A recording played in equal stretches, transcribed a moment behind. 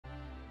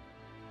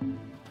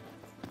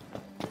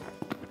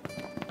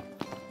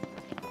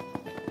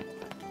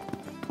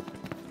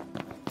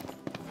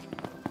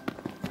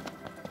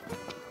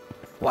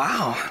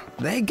Wow,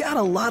 they got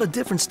a lot of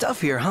different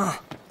stuff here, huh?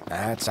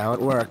 That's how it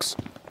works.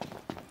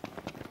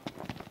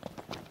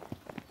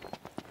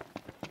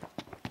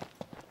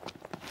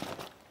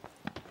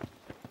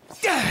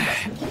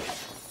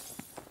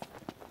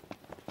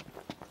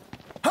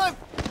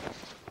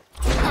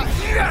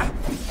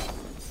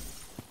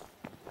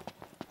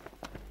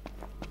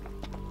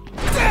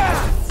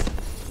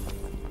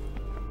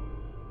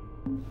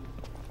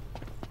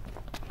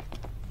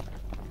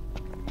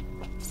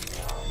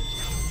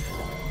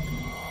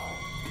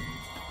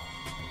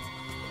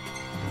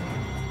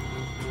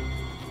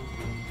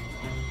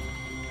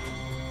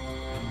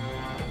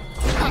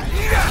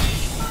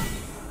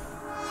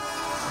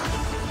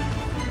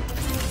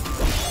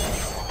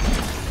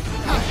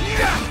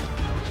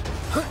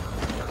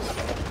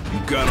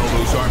 Got all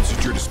those arms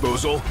at your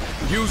disposal?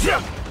 Use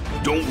them!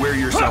 Don't wear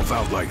yourself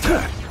out like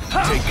that.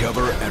 Take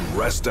cover and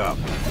rest up.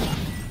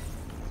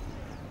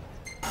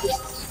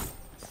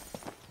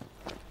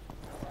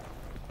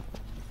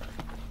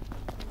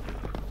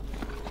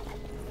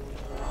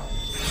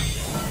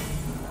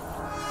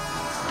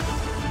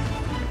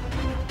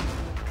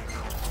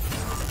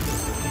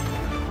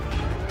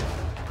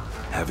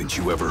 Haven't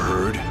you ever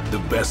heard? The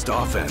best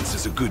offense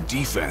is a good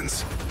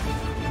defense.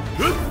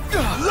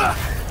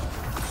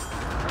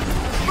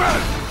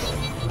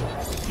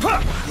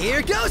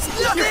 Here goes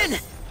nothing!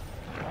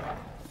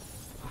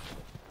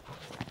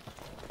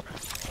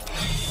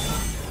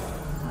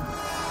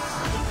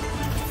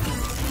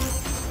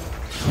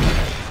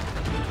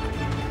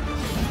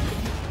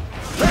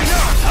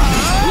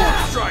 Warp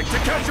strike to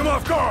catch him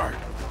off guard!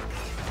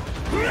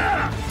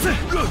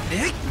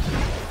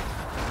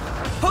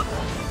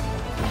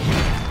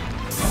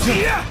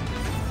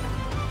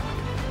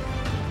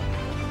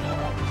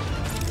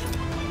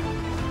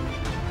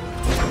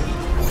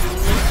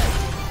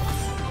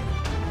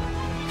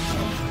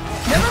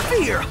 Never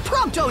fear!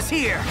 Prompto's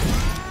here!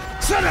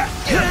 Set it!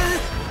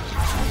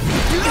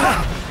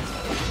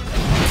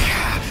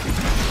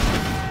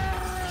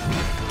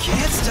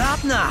 Can't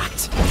stop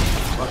knocked!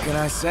 What can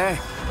I say?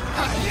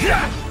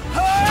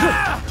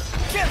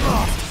 Get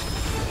lost!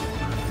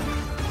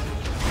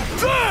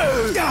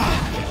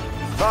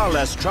 Far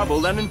less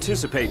trouble than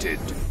anticipated.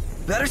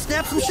 Better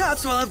snap some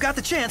shots while I've got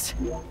the chance.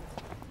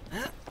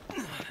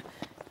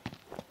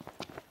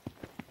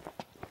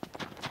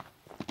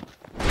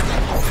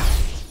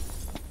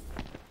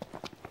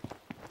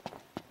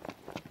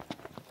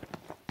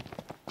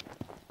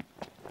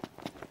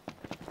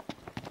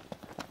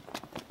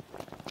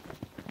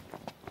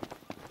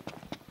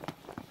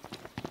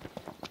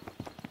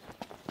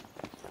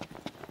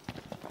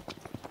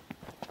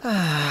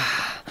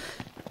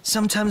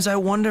 Sometimes I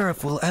wonder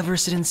if we'll ever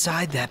sit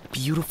inside that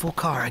beautiful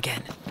car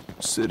again.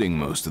 Sitting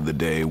most of the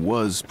day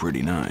was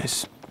pretty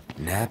nice.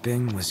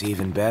 Napping was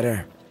even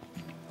better.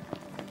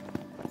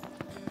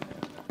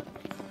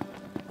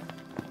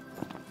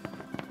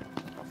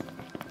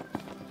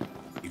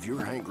 If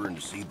you're hankering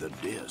to see the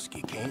disc,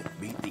 you can't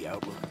beat the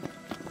outlook.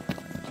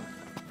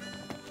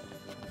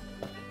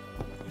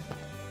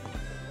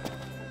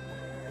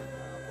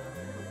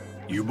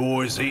 You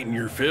boys eating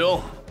your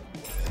fill?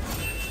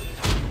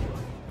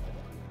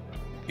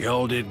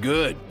 Y'all did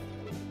good.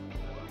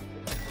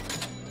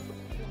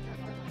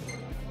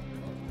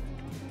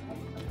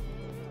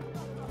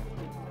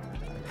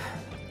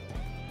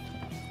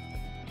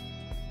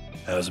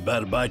 How's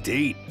about a bite to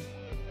eat?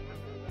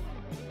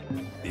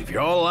 If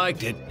y'all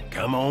liked it,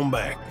 come on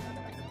back.